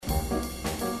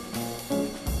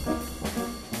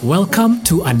Welcome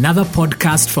to another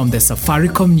podcast from the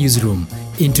Safaricom newsroom.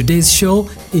 In today's show,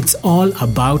 it's all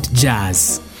about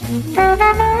jazz.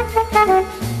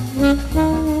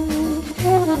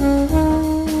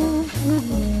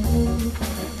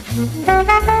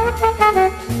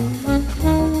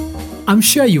 I'm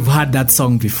sure you've heard that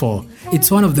song before. It's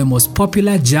one of the most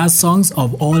popular jazz songs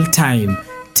of all time,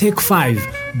 Take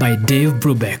 5 by Dave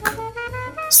Brubeck.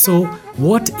 So,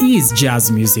 what is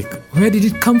jazz music? Where did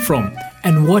it come from?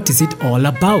 And what is it all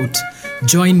about?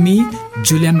 Join me,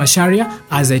 Julian Macharia,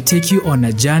 as I take you on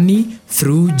a journey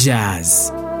through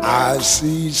jazz. I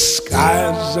see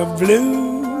skies of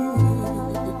blue,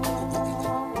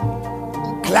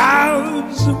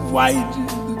 clouds of white,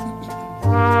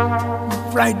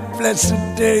 bright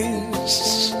blessed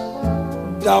days,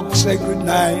 dark sacred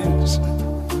nights,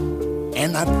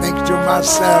 and I think to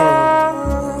myself,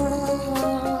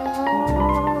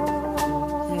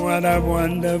 what a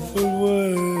wonderful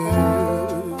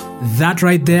world. That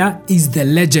right there is the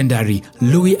legendary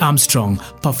Louis Armstrong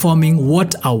performing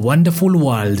What a Wonderful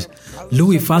World.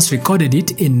 Louis first recorded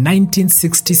it in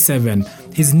 1967.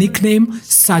 His nickname,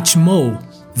 Satchmo.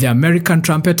 The American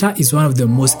trumpeter is one of the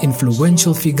most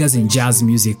influential figures in jazz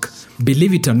music.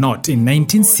 Believe it or not, in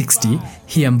 1960,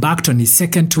 he embarked on his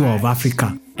second tour of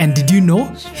Africa. And did you know,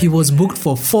 he was booked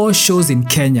for 4 shows in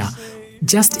Kenya.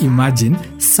 Just imagine,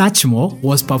 Satchmo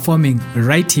was performing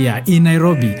right here in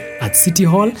Nairobi at City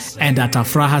Hall and at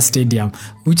Afraha Stadium,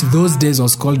 which those days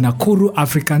was called Nakuru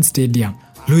African Stadium.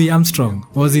 Louis Armstrong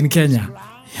was in Kenya.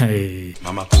 Hey.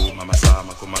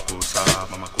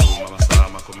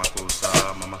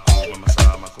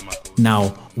 Now,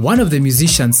 one of the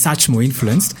musicians Satchmo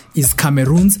influenced is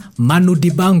Cameroon's Manu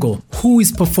Dibango, who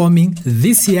is performing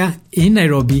this year in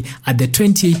Nairobi at the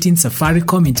 2018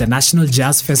 Safaricom International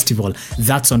Jazz Festival.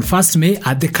 That's on 1st May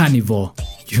at the Carnival.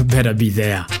 You better be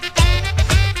there.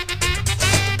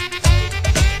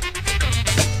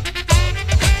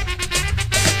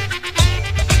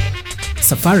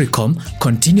 Safaricom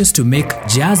continues to make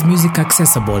jazz music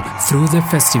accessible through the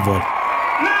festival.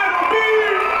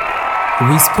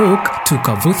 We spoke to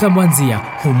Kavutha Mwanzia,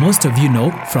 who most of you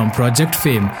know from Project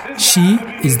Fame. She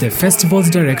is the festival's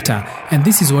director, and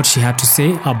this is what she had to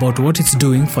say about what it's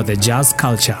doing for the jazz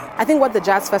culture. I think what the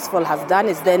Jazz Festival has done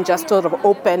is then just sort of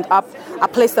opened up a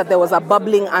place that there was a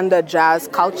bubbling under jazz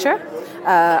culture.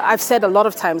 I've said a lot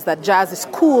of times that jazz is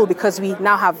cool because we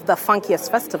now have the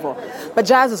funkiest festival. But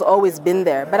jazz has always been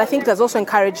there. But I think it has also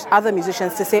encouraged other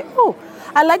musicians to say, oh,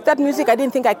 I like that music. I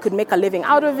didn't think I could make a living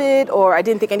out of it, or I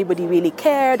didn't think anybody really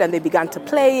cared, and they began to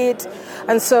play it.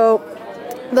 And so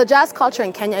the jazz culture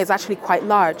in Kenya is actually quite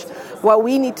large. What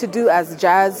we need to do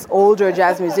as older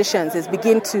jazz musicians is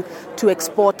begin to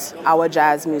export our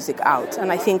jazz music out.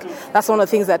 And I think that's one of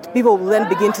the things that people will then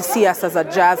begin to see us as a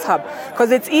jazz hub.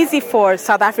 Because it's easy for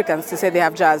South Africans to say they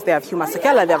have jazz. They have Hugh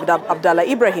Masekela, they have Abdallah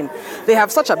Ibrahim. They have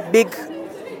such a big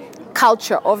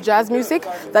culture of jazz music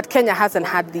that Kenya hasn't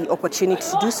had the opportunity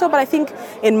to do so. But I think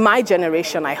in my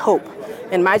generation, I hope,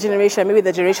 in my generation, maybe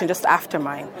the generation just after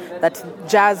mine, that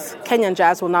Kenyan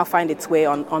jazz will now find its way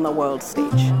on the world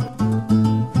stage.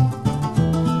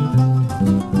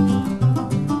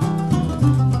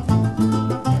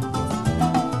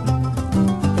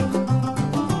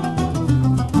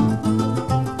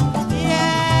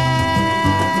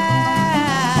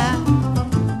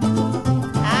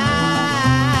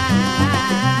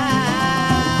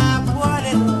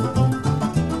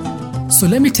 So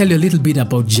let me tell you a little bit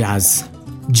about jazz.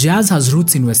 Jazz has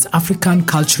roots in West African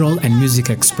cultural and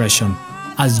music expression.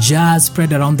 As jazz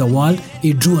spread around the world,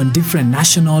 it drew on different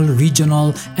national,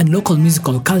 regional, and local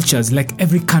musical cultures, like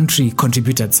every country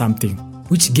contributed something,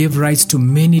 which gave rise to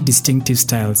many distinctive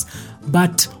styles.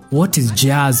 But what is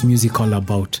jazz music all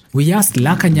about? We asked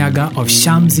Laka Nyaga of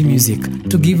Shamsi Music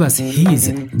to give us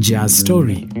his jazz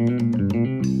story.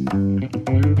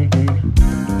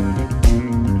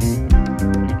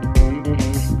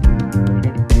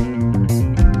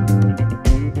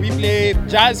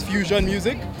 Jazz fusion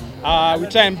music. We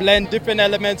try and blend different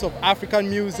elements of African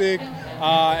music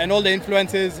and all the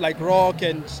influences like rock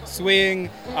and swing,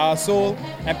 soul,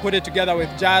 and put it together with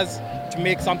jazz to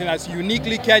make something that's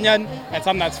uniquely Kenyan and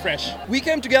something that's fresh. We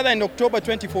came together in October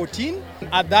 2014.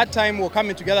 At that time, we were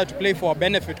coming together to play for a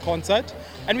benefit concert,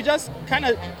 and we just kind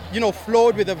of,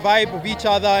 flowed with the vibe of each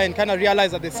other and kind of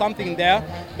realized that there's something there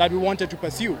that we wanted to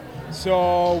pursue.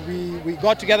 So we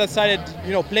got together, started,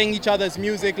 playing each other's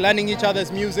music, learning each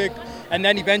other's music, and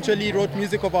then eventually wrote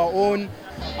music of our own.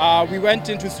 We went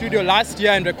into studio last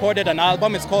year and recorded an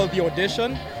album. It's called The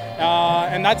Audition,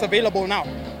 and that's available now.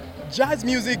 Jazz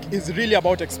music is really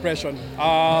about expression.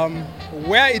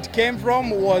 Where it came from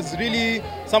was really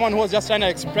someone who was just trying to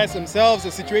express themselves,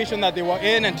 the situation that they were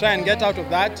in, and try and get out of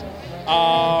that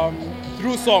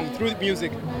through song, through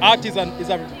music. Art is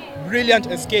a brilliant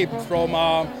escape from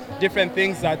different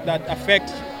things that affect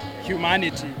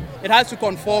humanity. It has to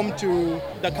conform to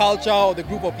the culture or the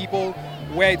group of people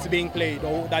where it's being played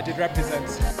or that it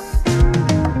represents.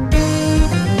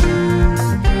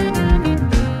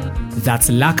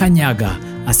 That's Laka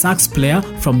Nyaga, a sax player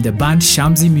from the band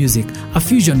Shamsi Music, a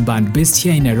fusion band based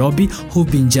here in Nairobi who've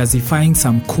been jazzifying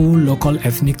some cool local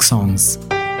ethnic songs.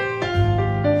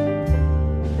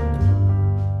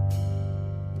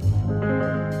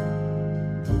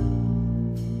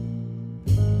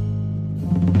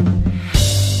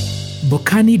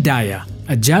 Bokani Daya,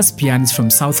 a jazz pianist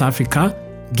from South Africa,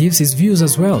 gives his views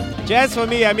as well. Jazz for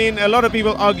me, I mean, a lot of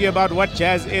people argue about what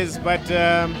jazz is, but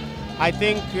I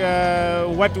think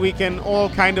what we can all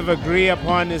kind of agree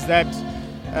upon is that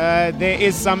there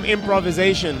is some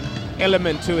improvisation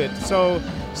element to it. So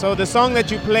the song that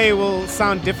you play will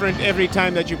sound different every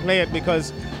time that you play it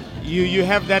because you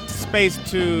have that space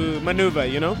to maneuver,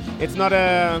 you know? It's not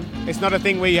a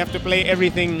thing where you have to play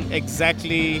everything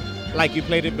exactly like you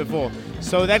played it before.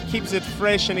 So that keeps it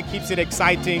fresh and it keeps it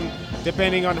exciting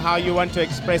depending on how you want to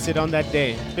express it on that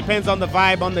day. Depends on the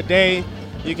vibe on the day.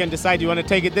 You can decide you want to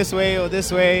take it this way or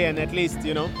this way, and at least,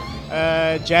 you know,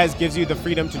 jazz gives you the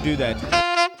freedom to do that.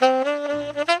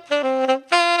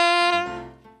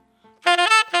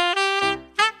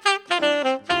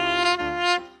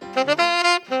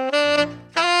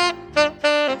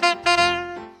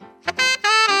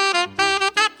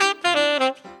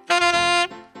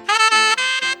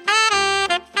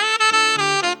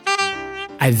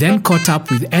 I then caught up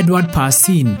with Edward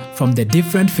Parsin from the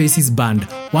Different Faces Band,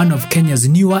 one of Kenya's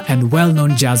newer and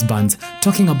well-known jazz bands,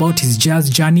 talking about his jazz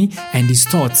journey and his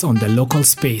thoughts on the local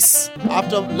space.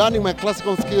 After learning my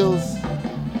classical skills,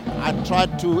 I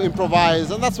tried to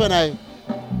improvise, and that's when I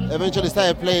eventually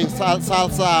started playing salsa,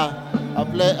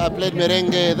 I played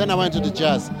merengue, then I went to the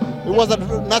jazz. It was a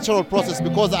natural process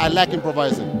because I like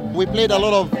improvising. We played a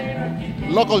lot of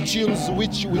local tunes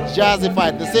which we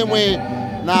jazzified, the same way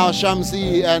now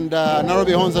Shamsi and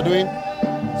Nairobi Horns are doing.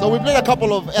 So we played a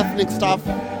couple of ethnic stuff,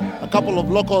 a couple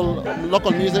of local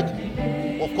music.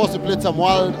 Of course, we played some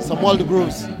wild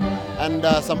grooves and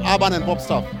some urban and pop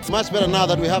stuff. It's much better now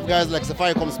that we have guys like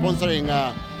Safaricom sponsoring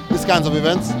these kinds of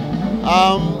events.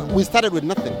 We started with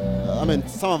nothing. I mean,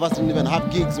 some of us didn't even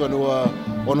have gigs when we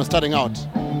were starting out.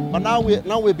 But now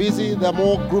we're busy. There are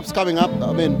more groups coming up.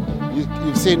 I mean,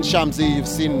 you've seen Shamsi, you've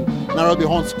seen Nairobi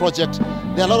Horns Project.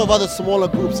 There are a lot of other smaller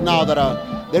groups now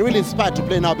they're really inspired to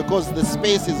play now because the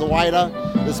space is wider,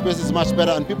 the space is much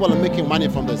better, and people are making money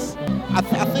from this. I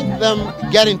think them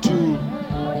getting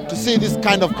to see this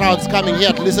kind of crowds coming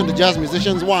here to listen to jazz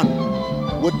musicians, one,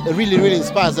 would really, really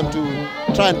inspires them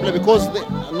to try and play because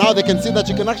now they can see that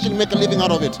you can actually make a living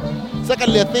out of it.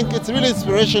 Secondly, I think it's really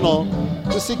inspirational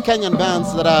to see Kenyan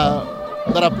bands that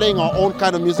are playing our own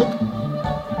kind of music,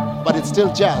 but it's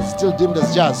still jazz, still deemed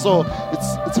as jazz. So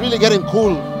it's really getting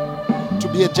cool to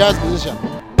be a jazz musician.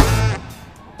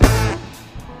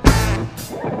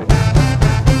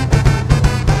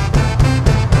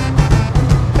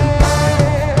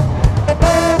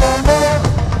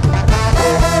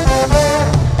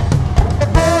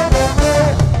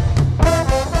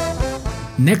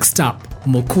 Next up,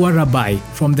 Mokua Rabai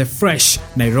from the fresh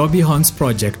Nairobi Horns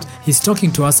Project. He's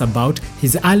talking to us about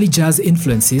his early jazz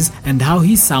influences and how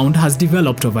his sound has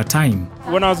developed over time.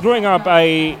 When I was growing up,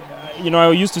 I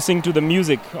used to sing to the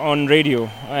music on radio,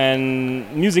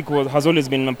 and music has always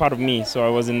been a part of me. So I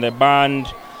was in the band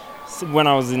when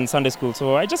I was in Sunday school.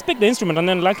 So I just picked the instrument, and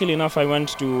then luckily enough, I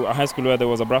went to a high school where there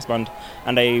was a brass band,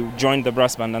 and I joined the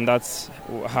brass band, and that's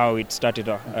how it started.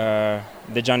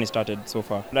 The journey started so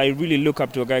far. I really look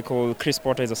up to a guy called Chris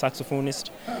Porter, he's a saxophonist.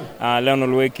 Leon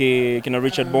Olweke,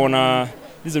 Richard Bona.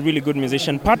 He's a really good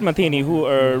musician. Pat Metheny, who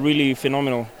are really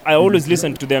phenomenal. I always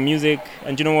listen to their music,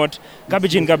 and you know what?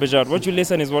 Garbage in, garbage out. What you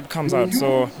listen is what comes out.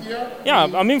 So, yeah,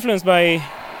 I'm influenced by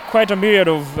quite a myriad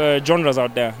of genres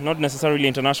out there, not necessarily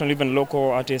international, even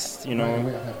local artists,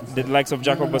 the likes of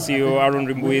Jacob Basio, Aaron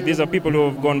Rimbui. These are people who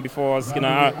have gone before us,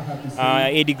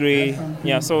 Eddie Gray.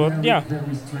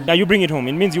 Yeah, you bring it home.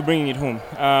 It means you're bringing it home.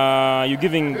 You're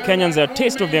giving Kenyans a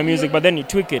taste of their music, but then you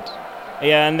tweak it.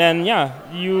 Yeah, and then,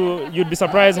 you'd be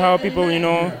surprised how people,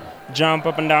 jump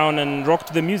up and down and rock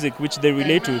to the music which they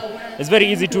relate to. It's very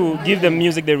easy to give them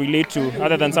music they relate to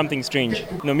other than something strange.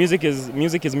 Music is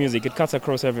music. It cuts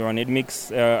across everyone. It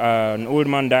makes an old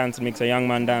man dance, it makes a young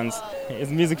man dance.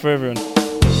 It's music for everyone.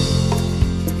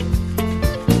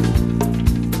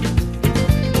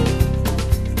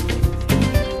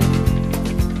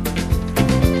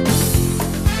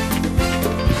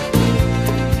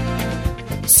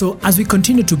 So as we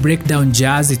continue to break down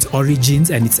jazz, its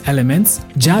origins and its elements,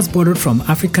 jazz borrowed from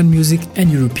African music and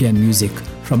European music.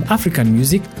 From African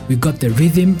music, we got the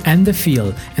rhythm and the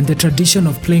feel and the tradition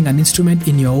of playing an instrument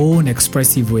in your own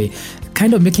expressive way,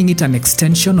 kind of making it an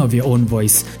extension of your own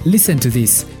voice. Listen to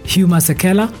this, Hugh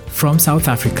Masekela from South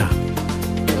Africa.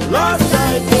 Last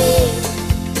Friday,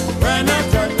 when I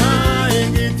turn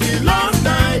nine, it's last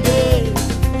Friday,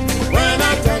 when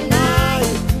I turn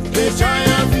nine, they try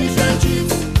and fish and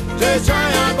chips, they try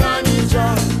and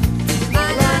furniture,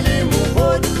 Magani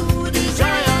Mukodu, they try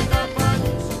and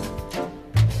furniture.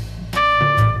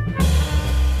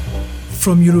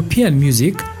 From European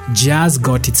music, jazz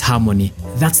got its harmony.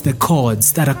 That's the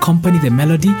chords that accompany the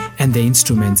melody and the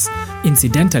instruments.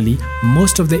 Incidentally,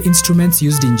 most of the instruments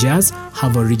used in jazz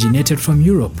have originated from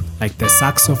Europe, like the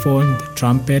saxophone, the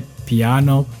trumpet,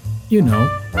 piano, you know.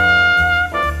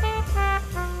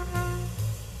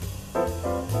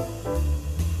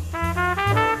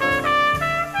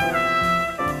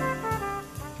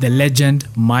 The legend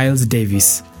Miles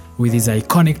Davis, with his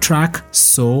iconic track,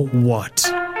 So What?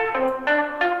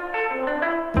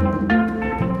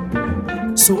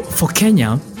 So for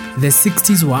Kenya, the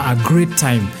 60s were a great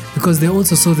time because they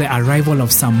also saw the arrival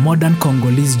of some modern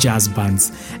Congolese jazz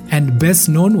bands. And best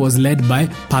known was led by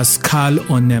Pascal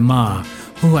Onema,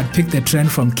 who had picked the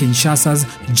trend from Kinshasa's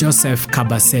Joseph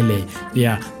Kabasele.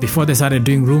 Yeah, before they started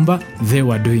doing rumba, they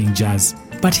were doing jazz.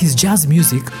 But his jazz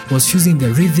music was fusing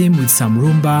the rhythm with some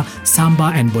rumba,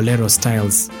 samba and bolero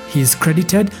styles. He is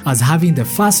credited as having the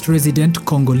first resident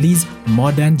Congolese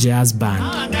modern jazz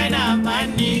band.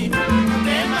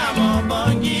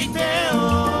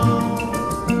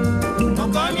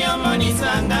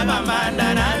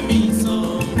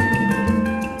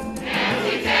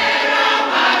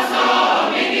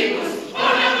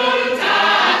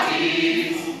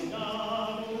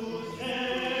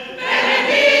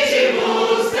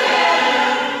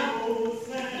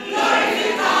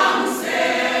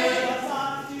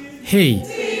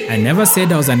 Hey, I never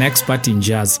said I was an expert in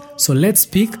jazz, so let's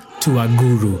speak to a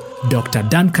guru, Dr.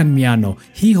 Duncan Miano.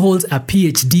 He holds a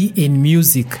PhD in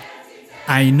music.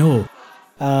 I know.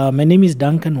 My name is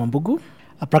Duncan Wambugu,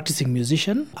 a practicing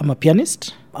musician. I'm a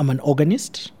pianist, I'm an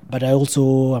organist, but I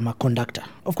also am a conductor.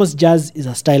 Of course, jazz is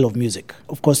a style of music,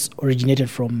 of course, originated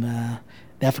from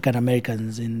the African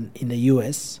Americans in the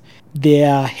US.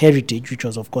 Their heritage, which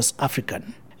was, of course,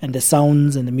 African, and the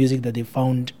sounds and the music that they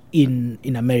found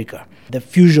in America. The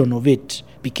fusion of it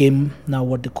became now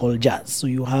what they call jazz. So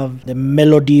you have the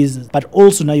melodies, but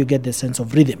also now you get the sense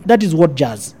of rhythm. That is what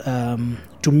jazz,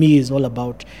 to me, is all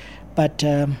about. But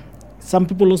some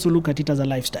people also look at it as a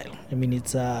lifestyle. I mean,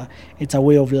 it's a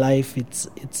way of life.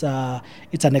 It's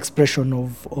an expression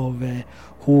of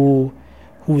who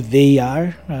they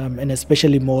are, and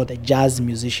especially more the jazz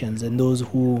musicians and those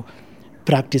who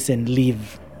practice and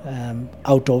live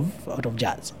out of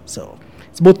jazz. So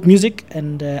it's both music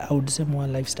and I would say more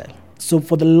lifestyle. So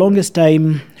for the longest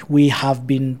time we have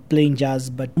been playing jazz,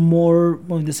 but more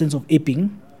in the sense of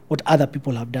aping what other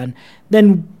people have done,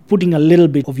 then putting a little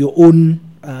bit of your own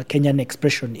Kenyan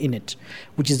expression in it,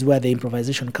 which is where the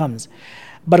improvisation comes.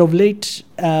 But of late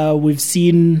we've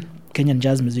seen Kenyan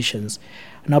jazz musicians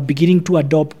now beginning to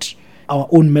adopt our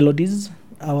own melodies,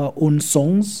 our own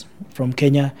songs from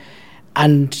Kenya,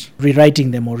 and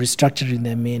rewriting them or restructuring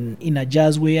them in a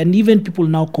jazz way, and even people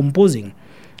now composing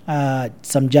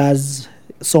some jazz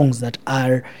songs that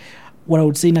are what I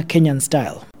would say in a Kenyan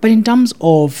style. But in terms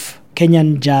of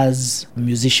Kenyan jazz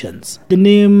musicians, the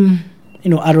name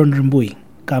Aaron Rimbui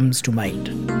comes to mind.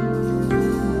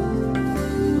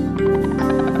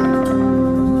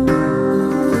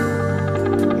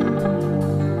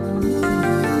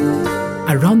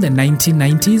 Around the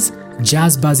 1990s,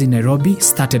 jazz bars in Nairobi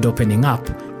started opening up.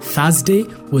 Thursday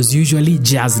was usually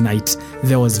jazz night.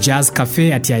 There was Jazz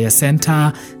Cafe at Yaya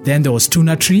Center, then there was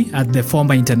Tuna Tree at the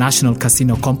former International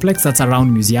Casino Complex, that's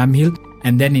around Museum Hill,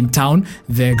 and then in town,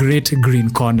 the Great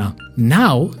Green Corner.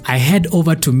 Now, I head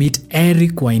over to meet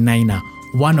Eric Wainaina,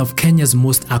 one of Kenya's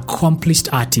most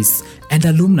accomplished artists and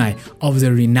alumni of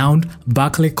the renowned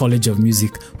Berklee College of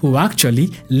Music, who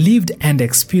actually lived and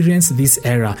experienced this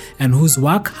era and whose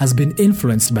work has been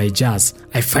influenced by jazz.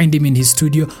 I find him in his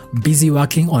studio busy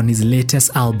working on his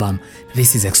latest album.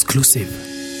 This is exclusive.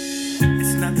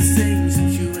 It's not the same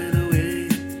since you went away.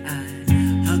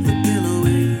 I hug the pillow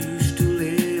where you used to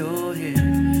lay your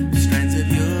head. The strands of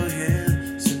your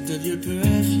hair, scent of your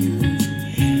perfume.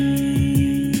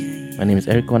 My name is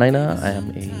Eric Wainaina. I am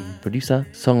a producer,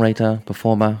 songwriter,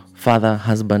 performer, father,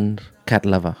 husband, cat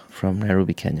lover from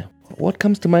Nairobi, Kenya. What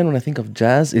comes to mind when I think of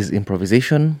jazz is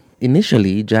improvisation,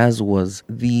 initially, jazz was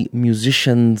the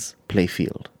musician's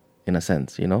playfield, in a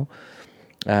sense,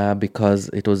 because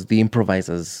it was the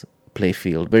improviser's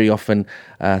playfield. Very often,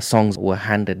 songs were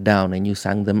handed down and you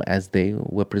sang them as they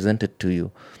were presented to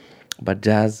you. But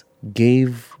jazz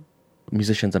gave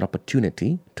musicians an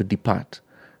opportunity to depart,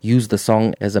 use the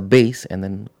song as a base, and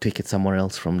then take it somewhere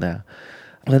else from there.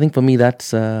 And I think for me,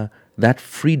 that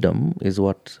freedom is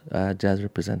what jazz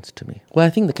represents to me. Well, I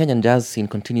think the Kenyan jazz scene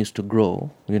continues to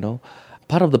grow,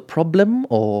 Part of the problem,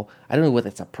 or I don't know whether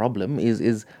it's a problem,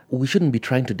 is we shouldn't be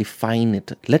trying to define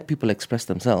it. Let people express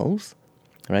themselves,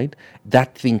 right?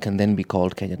 That thing can then be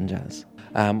called Kenyan jazz.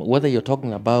 Whether you're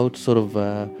talking about sort of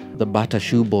the Bata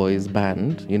Shoe Boys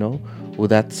band, with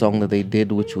that song that they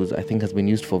did, which I think has been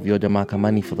used for Vioja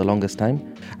Mahakamani for the longest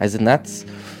time. As in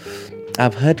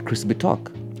I've heard Chris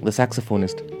Bitok, the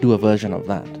saxophonist, do a version of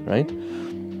that, right?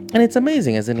 And it's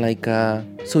amazing, as in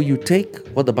so you take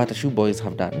what the Bata Shoe Boys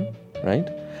have done, right?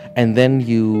 And then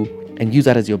you use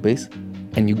that as your base,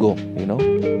 and you go,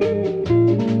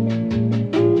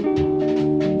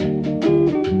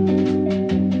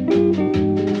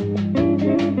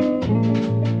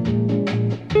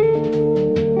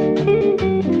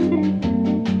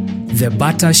 The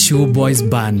Bata Shoe Boys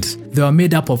Band. They were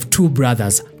made up of two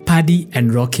brothers, Paddy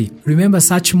and Rocky. Remember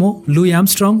Satchmo, Louis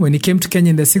Armstrong, when he came to Kenya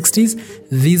in the 60s?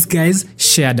 These guys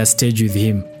shared a stage with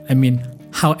him. I mean,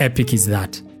 how epic is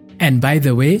that? And by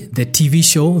the way, the TV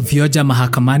show Vioja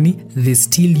Mahakamani, they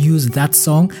still use that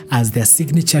song as their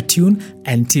signature tune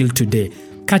until today.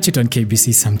 Catch it on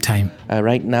KBC sometime.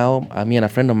 Right now, me and a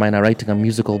friend of mine are writing a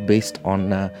musical based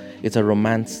on, it's a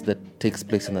romance that takes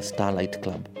place in the Starlight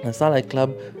Club. The Starlight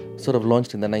Club sort of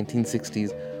launched in the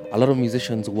 1960s. A lot of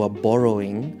musicians were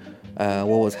borrowing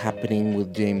what was happening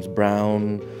with James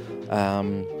Brown,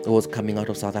 what was coming out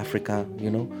of South Africa,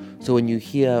 So when you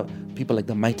hear people like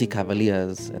the Mighty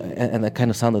Cavaliers and the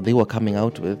kind of sound that they were coming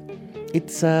out with,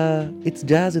 it's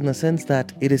jazz in the sense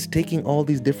that it is taking all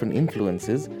these different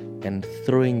influences and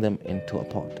throwing them into a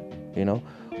pot,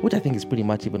 which I think is pretty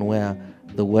much even where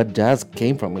the word jazz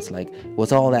came from. It's like,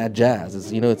 what's all that jazz?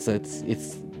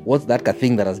 It's what's that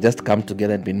thing that has just come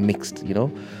together and been mixed,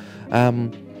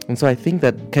 And so I think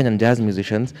that Kenyan jazz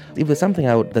musicians, if there's something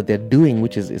out that they're doing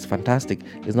which is fantastic,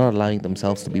 is not allowing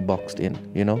themselves to be boxed in,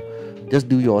 Just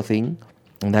do your thing,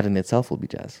 and that in itself will be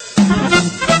jazz.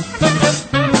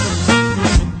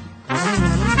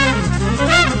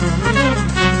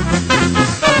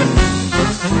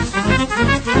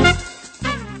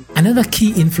 Another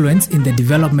key influence in the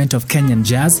development of Kenyan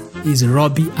jazz is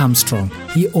Robbie Armstrong.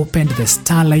 He opened the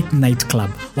Starlight Nightclub,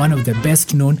 one of the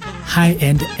best-known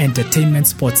high-end entertainment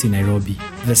spots in Nairobi.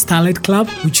 The Starlight Club,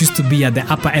 which used to be at the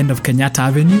upper end of Kenyatta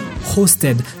Avenue,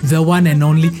 hosted the one and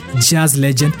only jazz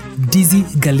legend Dizzy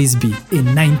Gillespie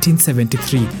in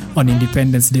 1973 on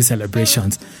Independence Day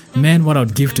celebrations. Man, what I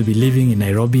would give to be living in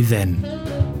Nairobi then.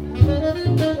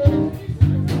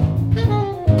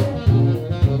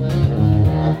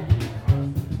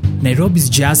 Nairobi's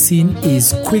jazz scene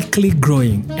is quickly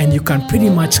growing, and you can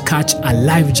pretty much catch a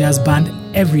live jazz band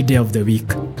every day of the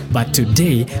week. But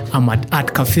today, I'm at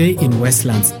Art Cafe in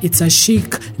Westlands. It's a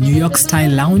chic New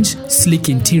York-style lounge, sleek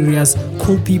interiors,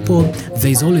 cool people.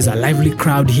 There's always a lively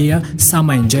crowd here. Some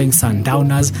are enjoying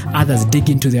sundowners, others dig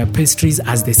into their pastries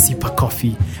as they sip a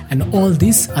coffee. And all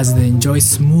this as they enjoy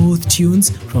smooth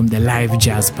tunes from the live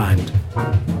jazz band.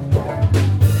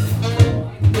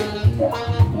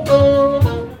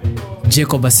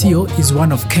 Jacob Asio is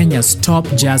one of Kenya's top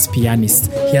jazz pianists.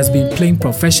 He has been playing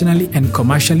professionally and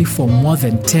commercially for more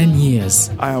than 10 years.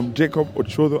 I am Jacob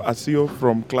Ochodo Asio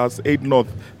from Class 8 North.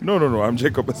 No, I'm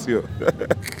Jacob Asio.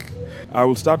 I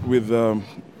will start with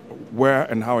where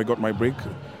and how I got my break.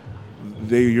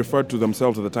 They referred to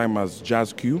themselves at the time as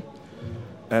Jazz Q.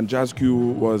 And Jazz Q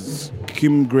was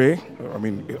Kim Gray,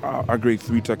 our grade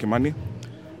 3 Takimani,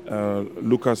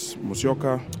 Lucas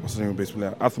Musioka, what's the name of the bass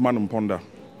player? Athman Mponda.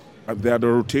 They had a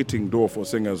rotating door for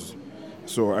singers.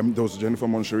 So there was Jennifer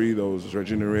Moncherie, there was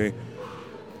Regina Ray.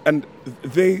 And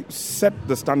they set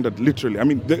the standard,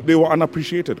 literally. They were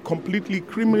unappreciated, completely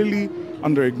criminally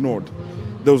under-ignored.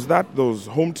 There was that, there was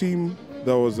Home Team,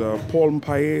 there was Paul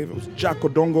Mpaye, there was Jack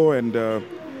Odongo and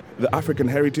the African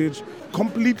Heritage,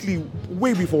 completely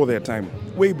way before their time.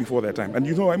 And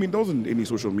there wasn't any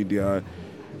social media.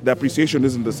 The appreciation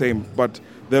isn't the same, but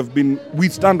we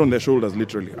stand on their shoulders,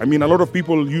 literally. A lot of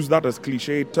people use that as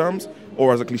cliche terms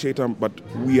or as a cliche term, but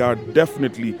we are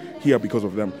definitely here because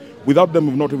of them. Without them,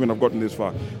 we would not even have gotten this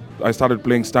far. I started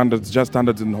playing jazz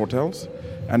standards in hotels,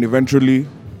 and eventually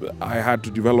I had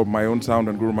to develop my own sound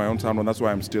and grow my own sound, and that's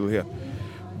why I'm still here.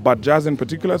 But jazz in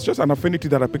particular, it's just an affinity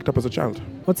that I picked up as a child.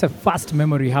 What's the first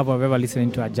memory you have of ever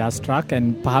listening to a jazz track?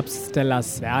 And perhaps tell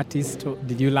us the artist.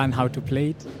 Did you learn how to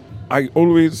play it? I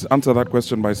always answer that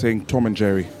question by saying Tom and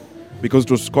Jerry, because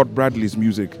it was Scott Bradley's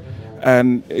music.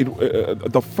 And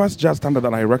the first jazz standard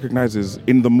that I recognize is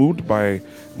In the Mood by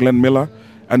Glenn Miller,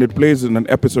 and it plays in an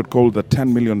episode called The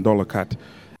 $10 Million Cat.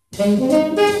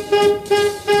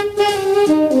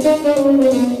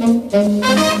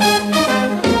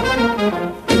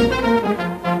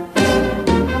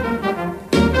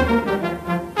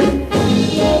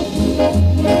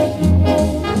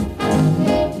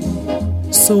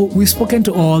 So we've spoken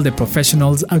to all the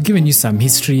professionals, I've given you some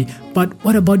history, but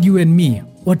what about you and me?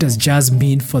 What does jazz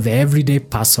mean for the everyday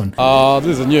person? This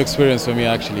is a new experience for me,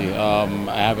 actually.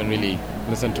 I haven't really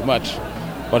listened to much,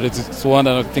 but it's one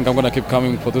that I think I'm going to keep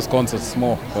coming for these concerts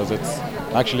more, because it's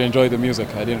actually enjoy the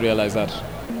music. I didn't realize that.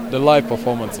 The live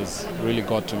performances really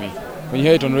got to me. When you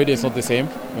hear it on radio, it's not the same.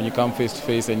 When you come face to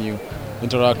face and you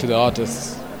interact with the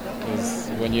artists, is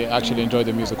when you actually enjoy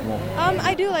the music more.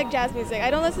 I do like jazz music.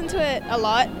 I don't listen to it a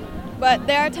lot, but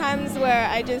there are times where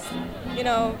I just,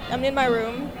 I'm in my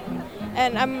room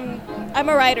and I'm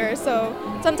a writer, so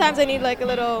sometimes I need like a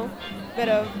little bit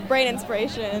of brain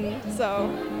inspiration. So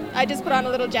I just put on a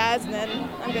little jazz and then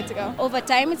I'm good to go. Over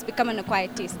time, it's become an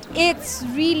acquired taste. It's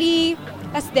really,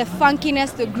 that's the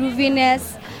funkiness, the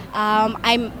grooviness.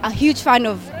 I'm a huge fan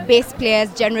of bass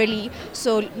players generally,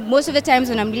 so most of the times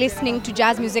when I'm listening to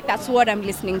jazz music, that's what I'm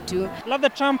listening to. I love the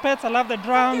trumpets, I love the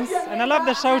drums, and I love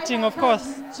the shouting, of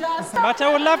course. But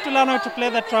I would love to learn how to play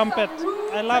the trumpet.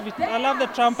 I love it. I love the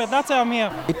trumpet. That's why I'm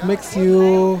here. It makes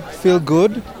you feel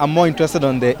good. I'm more interested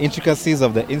on the intricacies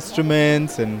of the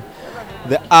instruments and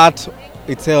the art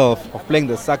itself of playing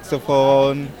the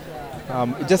saxophone.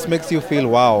 It just makes you feel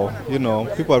wow,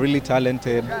 people are really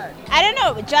talented. I don't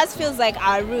know, jazz feels like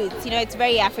our roots. It's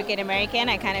very African American.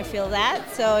 I kind of feel that.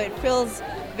 So it feels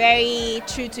very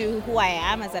true to who I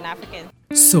am as an African.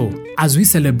 So, as we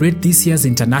celebrate this year's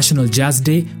International Jazz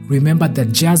Day, remember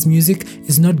that jazz music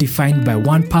is not defined by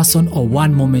one person or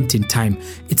one moment in time.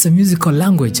 It's a musical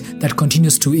language that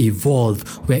continues to evolve,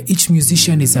 where each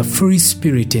musician is a free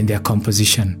spirit in their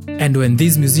composition. And when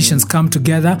these musicians come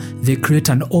together, they create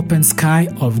an open sky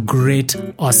of great,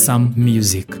 awesome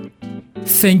music.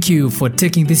 Thank you for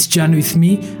taking this journey with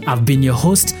me. I've been your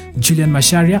host, Julian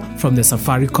Masharia from the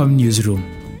Safaricom Newsroom.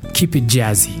 Keep it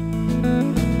jazzy.